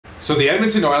So the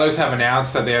Edmonton Oilers have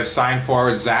announced that they have signed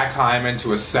forward Zach Hyman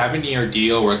to a 7-year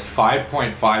deal worth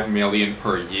 $5.5 million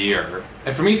per year.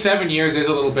 And for me, 7 years is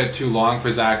a little bit too long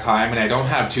for Zach Hyman. I don't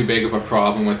have too big of a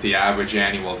problem with the average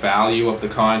annual value of the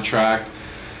contract.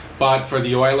 But for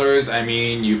the Oilers, I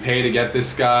mean, you pay to get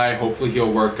this guy. Hopefully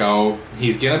he'll work out.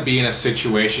 He's going to be in a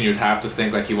situation you'd have to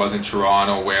think like he was in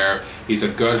Toronto, where he's a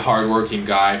good, hardworking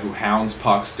guy who hounds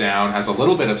pucks down, has a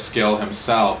little bit of skill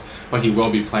himself, but he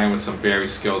will be playing with some very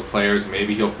skilled players.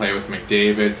 Maybe he'll play with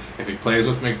McDavid. If he plays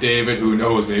with McDavid, who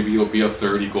knows, maybe he'll be a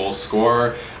 30-goal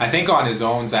scorer. I think on his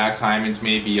own, Zach Hyman's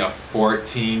maybe a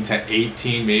 14 to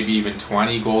 18, maybe even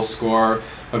 20-goal scorer.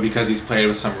 But because he's played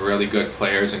with some really good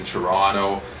players in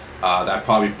Toronto, that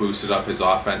probably boosted up his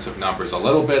offensive numbers a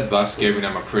little bit, thus giving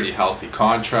him a pretty healthy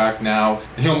contract now.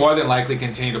 And he'll more than likely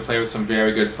continue to play with some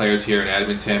very good players here in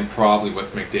Edmonton, probably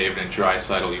with McDavid and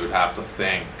Draisaitl, you would have to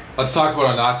think. Let's talk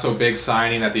about a not-so-big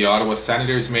signing that the Ottawa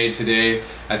Senators made today,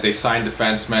 as they signed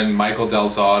defenseman Michael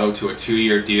Zotto to a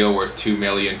 2-year deal worth $2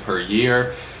 million per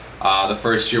year. The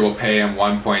first year will pay him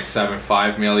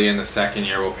 $1.75 million. The second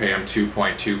year will pay him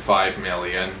 $2.25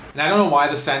 million. And I don't know why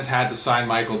the Sens had to sign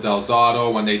Michael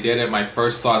Zotto. When they did it, my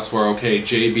first thoughts were, okay,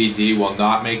 JBD will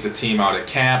not make the team out of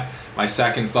camp. My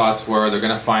second thoughts were they're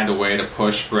going to find a way to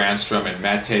push Brandstrom and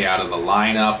Mete out of the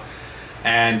lineup.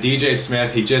 And DJ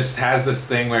Smith, he just has this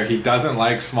thing where he doesn't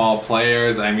like small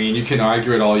players. I mean, you can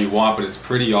argue it all you want, but it's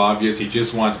pretty obvious. He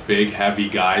just wants big, heavy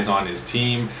guys on his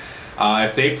team.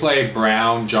 If they play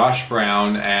Brown, Josh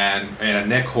Brown, and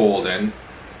Nick Holden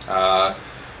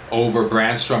over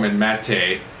Brandstrom and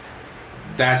Mete,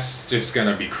 that's just going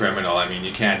to be criminal. I mean,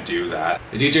 you can't do that.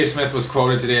 DJ Smith was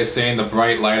quoted today as saying the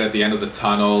bright light at the end of the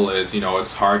tunnel is, you know,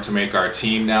 it's hard to make our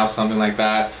team now, something like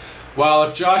that. Well,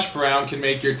 if Josh Brown can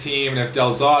make your team and if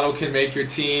Zotto can make your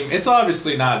team, it's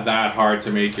obviously not that hard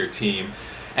to make your team.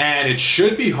 And it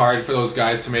should be hard for those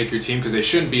guys to make your team because they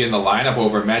shouldn't be in the lineup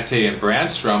over Mete and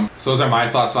Brandstrom. So those are my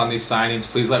thoughts on these signings.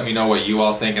 Please let me know what you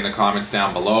all think in the comments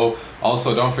down below.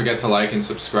 Also, don't forget to like and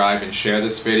subscribe and share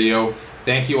this video.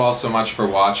 Thank you all so much for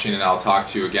watching, and I'll talk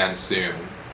to you again soon.